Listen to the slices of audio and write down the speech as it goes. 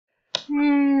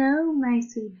Hello, my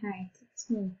sweetheart. It's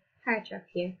me, Hardrock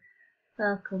here.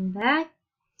 Welcome back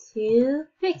to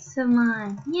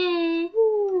Pixelmon. Yay!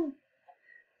 Woo.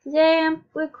 Today I'm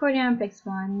recording on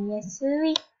Pixelmon. Yes,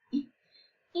 sir.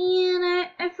 And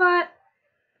I thought,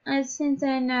 since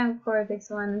I now record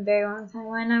Pixelmon in a very long time,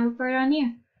 why not record on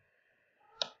here?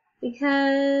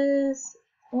 Because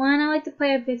one, I like to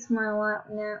play Pixelmon a lot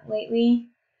now lately,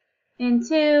 and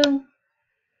two,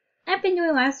 I've been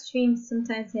doing live streams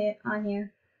sometimes on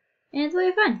here, and it's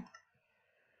really fun.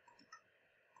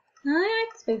 I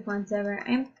like this big fun server.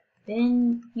 I've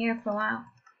been here for a while.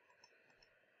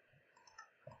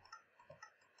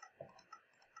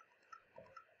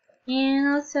 And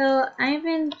also, I've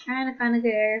been trying to find a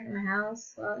good area for my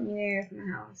house. Well, a new area for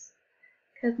my house.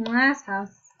 Because my last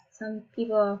house, some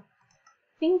people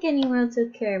think anyone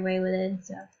took carried away with it and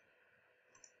stuff.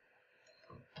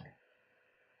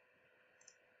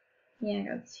 Yeah, I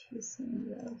got two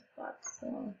single spots,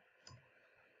 so.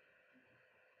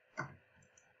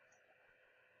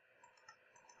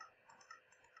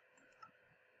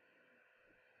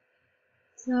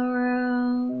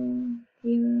 Zoro,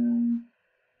 Demon.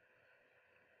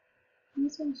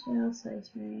 This one's outside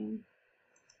terrain.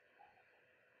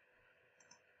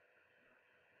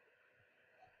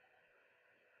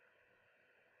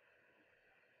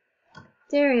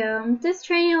 There we go. I'm just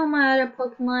training all my other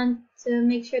Pokemon to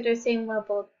make sure they're same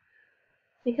level.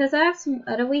 Because I have some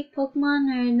other weak Pokemon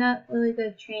that are not really good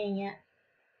at training yet.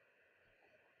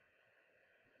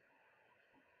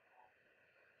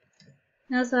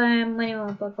 And also I am winning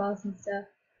on Pokeballs and stuff.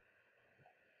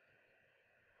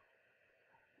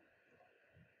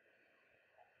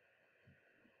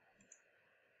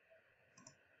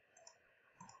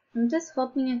 I'm just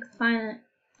hoping I can find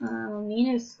a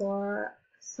Venusaur or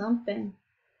something.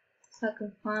 So I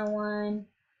can find one.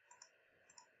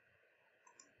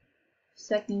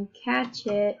 So I can catch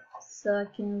it. So I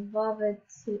can evolve it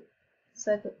to.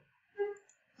 So I could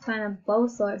find a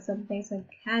Bulbasaur or something so I can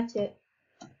catch it.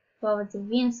 Evolve it to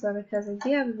Venusaur because I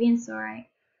do have a Venusaur, right?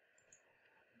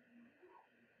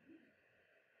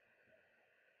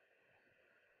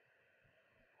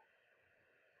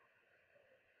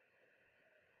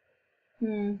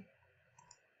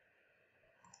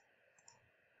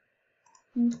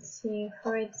 Let's see,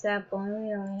 for example, we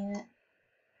don't need it.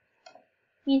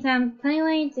 Meantime, putting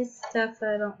away this stuff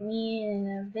I don't need in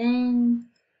a bin.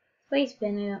 Place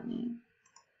bin I don't need.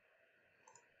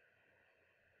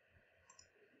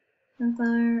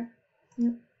 Sunflower.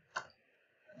 Yep.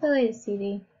 Put away the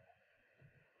CD.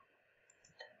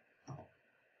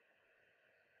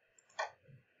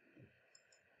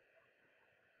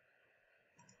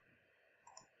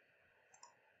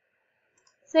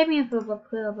 Save me for a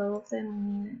quill, but looks like I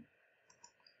don't need it.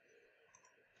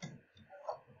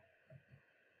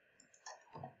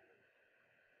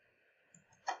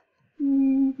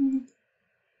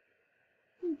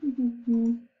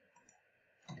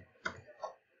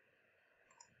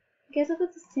 I guess I'll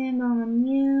put the sand on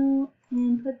mute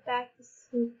and put back the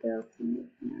soup bill to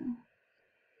mute now.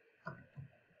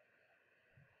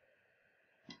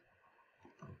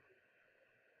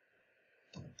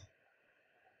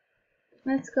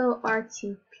 Let's go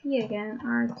RTP again.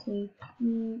 RTP.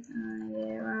 I get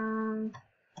it wrong.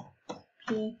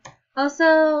 P.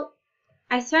 Also,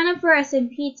 I signed up for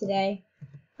SMP today.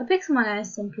 A Pixelmon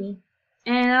SMP.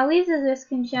 And I'll leave the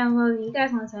description down below if you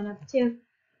guys want to sign up too.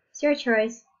 It's your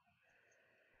choice.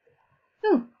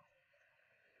 Ooh.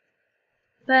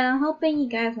 But I'm hoping you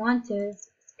guys want to. It's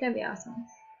gonna be awesome.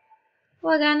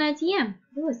 Well, I got an TM.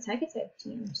 Ooh, it's Tiger type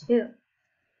TM too.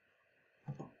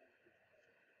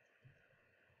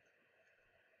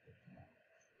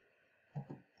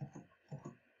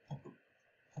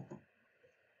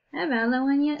 Have I had that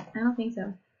one yet? I don't think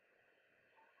so.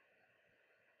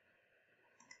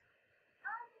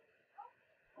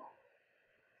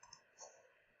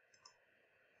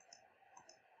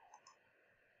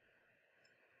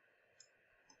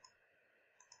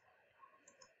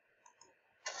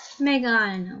 Mega, I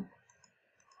don't know.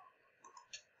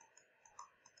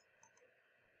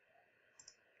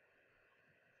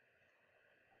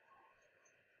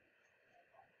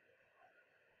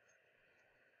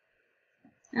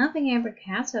 I don't think I ever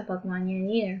cast a Pokemon yet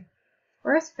either.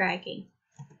 Or Scraggy.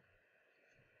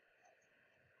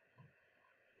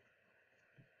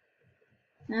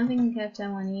 I don't think I can catch that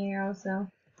one either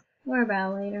also. Worry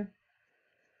about it later.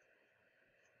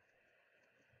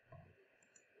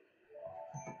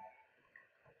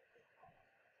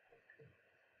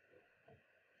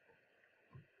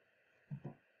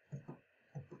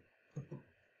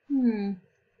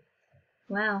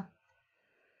 Wow.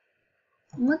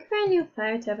 I'm looking for a new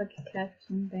fire type I could catch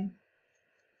something.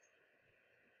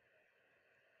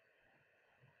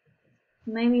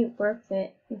 Maybe worth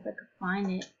it if I could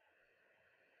find it.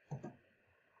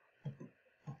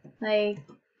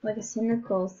 Like a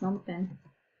cynical something.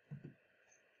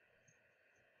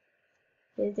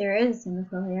 There is a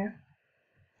cynical here.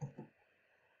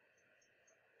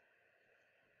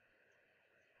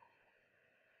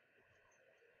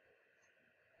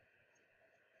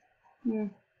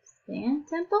 Sand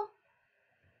temple?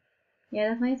 Yeah,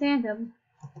 definitely sand temple.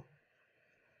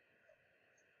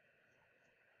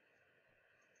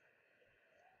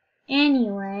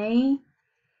 Anyway.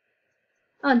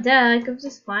 Oh duh, I could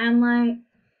just find my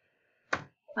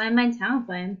town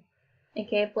flame.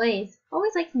 AKA Blaze.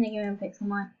 Always like to nickname and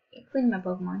Pixelmon, including my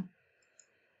Pokemon.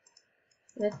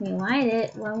 Let me write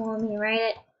it. When will me write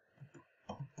it?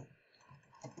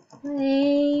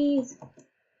 Please.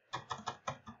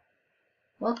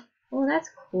 Well, oh, that's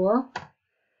cool.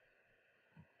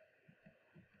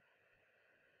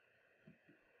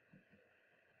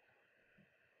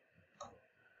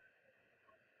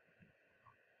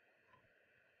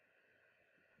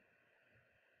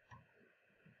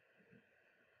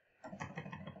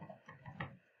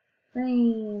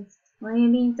 Please. Why are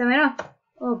you being so right off?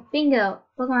 Oh, bingo.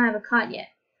 Pokemon I haven't caught yet.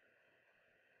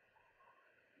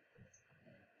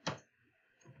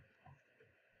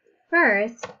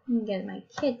 First, let me get my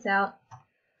kits out.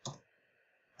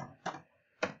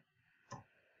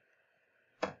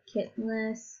 Kit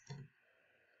list.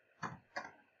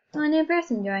 Oh, a new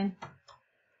person joined.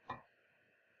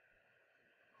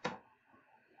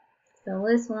 So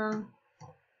this one.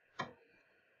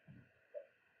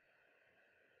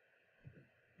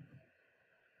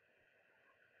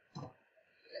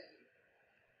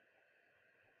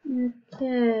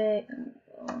 Okay.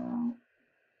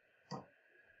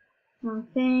 Wrong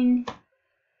thing.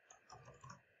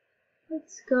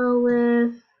 Let's go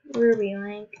with Ruby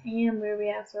Link. I am Ruby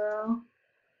after all.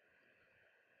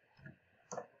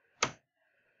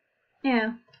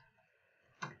 Yeah.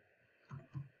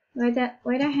 Where'd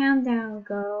the hound down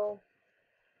go?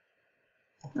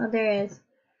 Oh, there it is.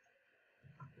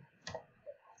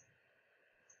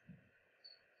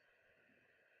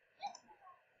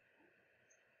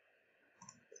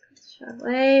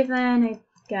 Shockwave, and I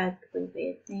got completely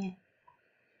it. Dang it.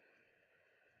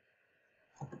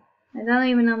 I don't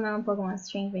even know my own Pokemon's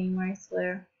strength anymore, I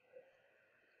swear.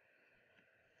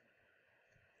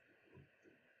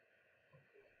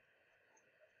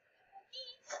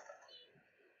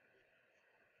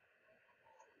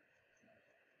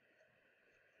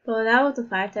 So that was the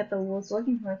fire type I was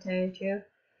looking for, to tell you the truth.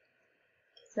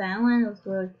 So that one was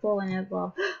really cool when it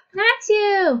evolved. That's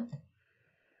you!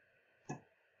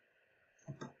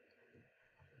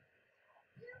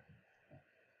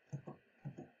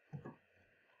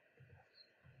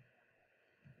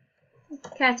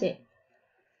 Let's catch it.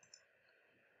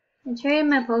 I traded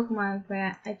my Pokemon for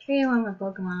I traded one of my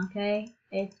Pokemon, okay?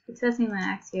 It's discussing my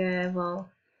Axio evolve.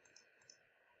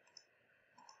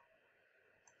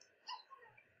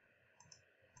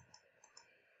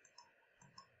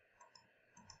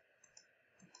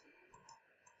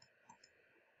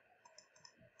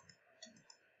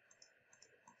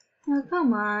 Oh,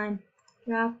 come on.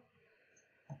 Drop.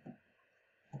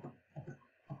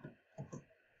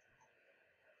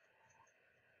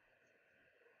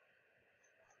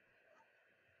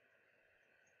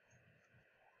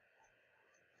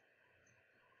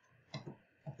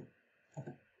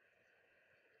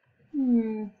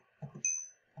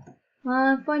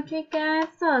 Well, unfortunately, guys,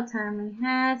 that's all the time we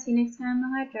had. See you next time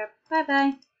on Hard Drop. Bye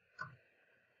bye.